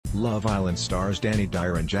Love Island stars Dani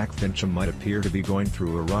Dyer and Jack Fincham might appear to be going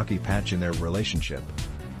through a rocky patch in their relationship.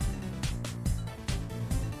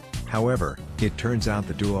 However, it turns out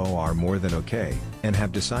the duo are more than okay, and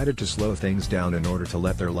have decided to slow things down in order to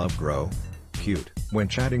let their love grow. Cute. When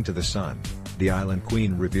chatting to The Sun, the island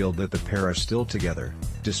queen revealed that the pair are still together,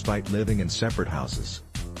 despite living in separate houses.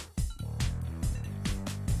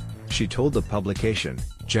 She told the publication,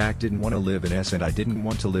 "Jack didn't want to live in S and I didn't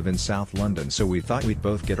want to live in South London, so we thought we'd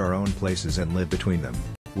both get our own places and live between them.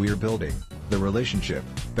 We're building the relationship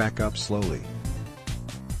back up slowly.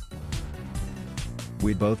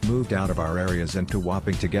 We both moved out of our areas and to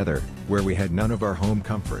Wapping together, where we had none of our home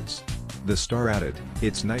comforts." The star added,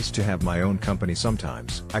 "It's nice to have my own company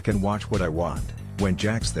sometimes. I can watch what I want. When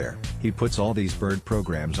Jack's there, he puts all these bird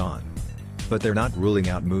programs on. But they're not ruling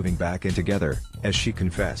out moving back in together," as she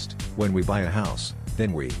confessed, "When we buy a house,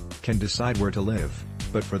 then we can decide where to live,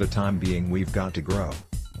 but for the time being we've got to grow."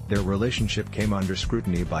 Their relationship came under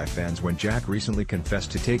scrutiny by fans when Jack recently confessed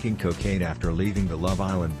to taking cocaine after leaving the Love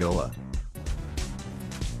Island villa.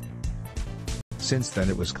 Since then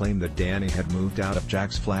it was claimed that Dani had moved out of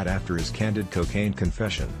Jack's flat after his candid cocaine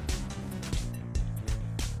confession.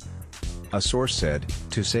 A source said,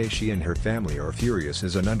 "To say she and her family are furious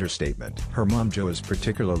is an understatement. Her mom Jo is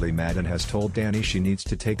particularly mad and has told Dani she needs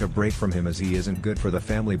to take a break from him as he isn't good for the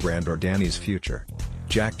family brand or Dani's future."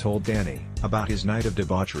 Jack told Dani about his night of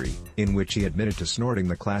debauchery, in which he admitted to snorting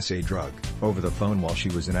the Class A drug, over the phone while she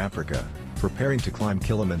was in Africa, preparing to climb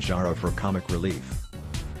Kilimanjaro for comic relief.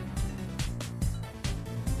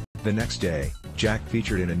 The next day, Jack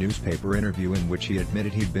featured in a newspaper interview in which he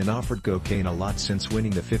admitted he'd been offered cocaine a lot since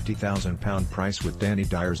winning the £50,000 prize with Dani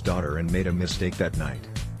Dyer's daughter and made a mistake that night.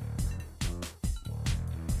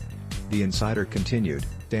 The insider continued,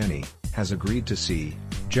 "Dani has agreed to see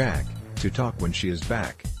Jack to talk when she is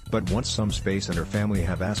back, but wants some space and her family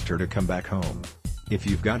have asked her to come back home. If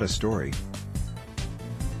you've got a story,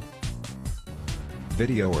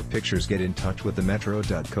 video or pictures, get in touch with the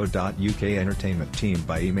metro.co.uk entertainment team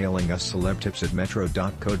by emailing us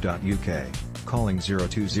celebtips@metro.co.uk, calling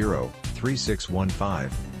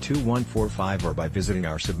 020-3615-2145 or by visiting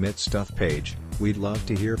our Submit Stuff page. We'd love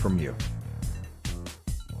to hear from you."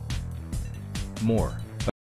 More